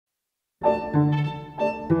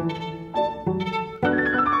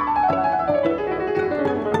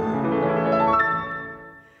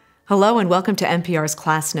Hello and welcome to NPR's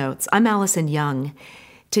Class Notes. I'm Allison Young.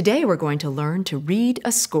 Today we're going to learn to read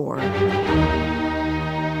a score.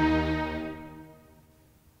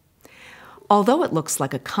 Although it looks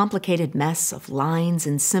like a complicated mess of lines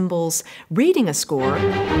and symbols, reading a score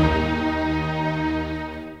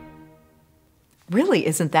really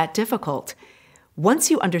isn't that difficult. Once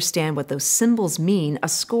you understand what those symbols mean, a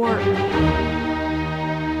score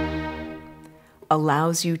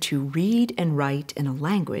allows you to read and write in a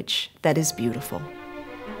language that is beautiful.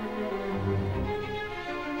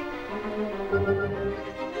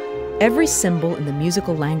 Every symbol in the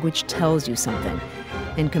musical language tells you something,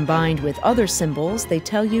 and combined with other symbols, they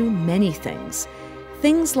tell you many things.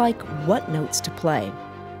 Things like what notes to play,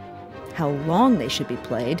 how long they should be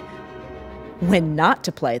played, when not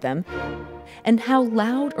to play them, and how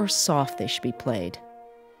loud or soft they should be played.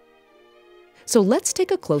 So let's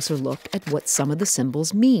take a closer look at what some of the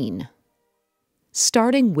symbols mean.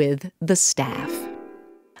 Starting with the staff.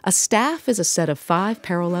 A staff is a set of 5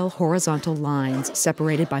 parallel horizontal lines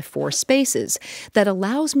separated by 4 spaces that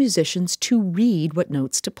allows musicians to read what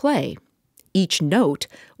notes to play. Each note,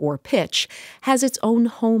 or pitch, has its own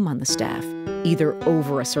home on the staff, either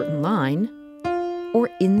over a certain line or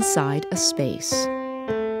inside a space.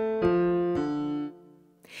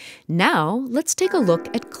 Now, let's take a look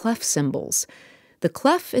at clef symbols. The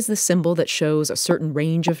clef is the symbol that shows a certain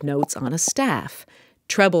range of notes on a staff.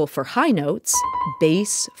 Treble for high notes,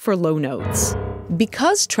 bass for low notes.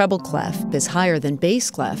 Because treble clef is higher than bass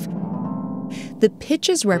clef, the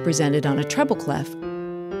pitches represented on a treble clef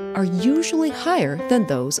are usually higher than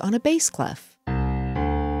those on a bass clef.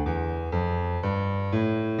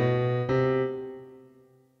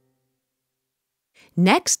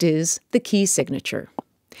 Next is the key signature.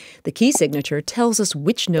 The key signature tells us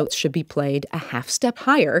which notes should be played a half step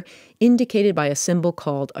higher, indicated by a symbol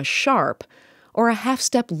called a sharp, or a half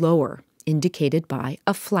step lower, indicated by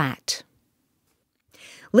a flat.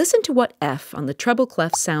 Listen to what F on the treble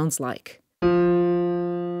clef sounds like.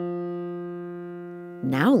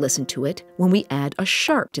 Now listen to it when we add a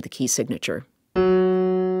sharp to the key signature.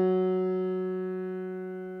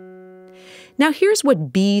 Now here's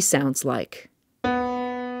what B sounds like.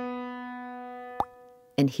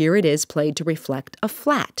 And here it is played to reflect a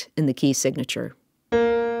flat in the key signature.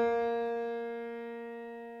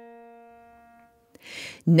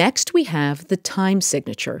 Next, we have the time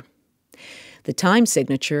signature. The time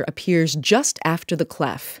signature appears just after the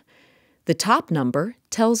clef. The top number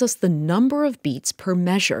tells us the number of beats per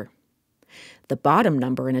measure. The bottom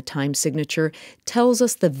number in a time signature tells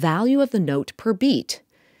us the value of the note per beat.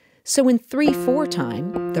 So in 3/4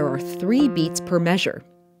 time, there are 3 beats per measure.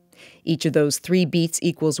 Each of those 3 beats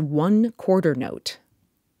equals 1 quarter note.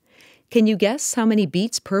 Can you guess how many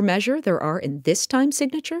beats per measure there are in this time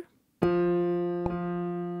signature?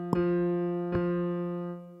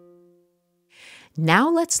 Now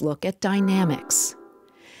let's look at dynamics.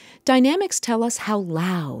 Dynamics tell us how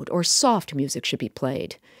loud or soft music should be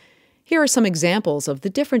played. Here are some examples of the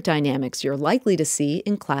different dynamics you're likely to see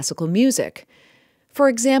in classical music. For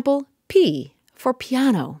example, P for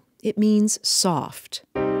piano, it means soft.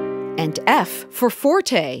 And F for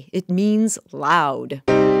forte, it means loud.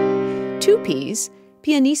 2 P's,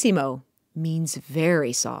 pianissimo, means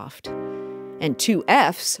very soft. And 2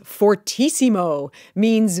 F's, fortissimo,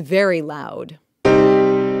 means very loud.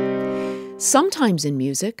 Sometimes in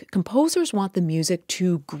music, composers want the music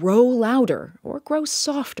to grow louder or grow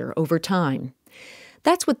softer over time.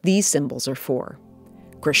 That's what these symbols are for.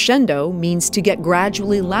 Crescendo means to get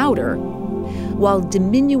gradually louder, while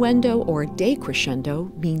diminuendo or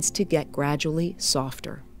decrescendo means to get gradually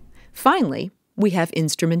softer. Finally, we have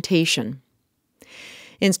instrumentation.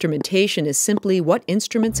 Instrumentation is simply what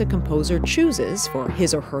instruments a composer chooses for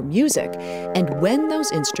his or her music and when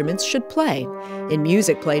those instruments should play. In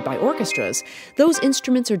music played by orchestras, those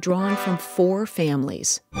instruments are drawn from 4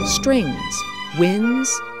 families: strings,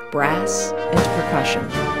 winds, brass, and percussion.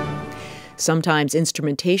 Sometimes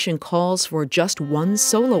instrumentation calls for just 1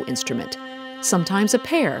 solo instrument, sometimes a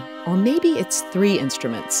pair, or maybe it's 3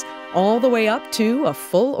 instruments, all the way up to a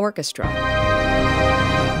full orchestra.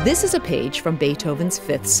 This is a page from Beethoven's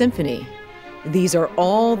 5th Symphony. These are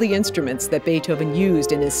all the instruments that Beethoven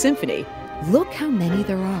used in his symphony. Look how many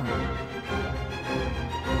there are.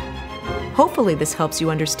 Hopefully this helps you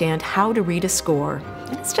understand how to read a score.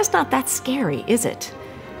 And it's just not that scary, is it?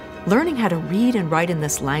 Learning how to read and write in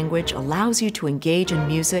this language allows you to engage in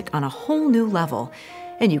music on a whole new level.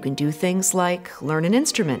 And you can do things like learn an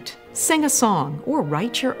instrument, sing a song, or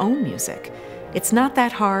write your own music. It's not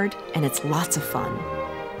that hard, and it's lots of fun.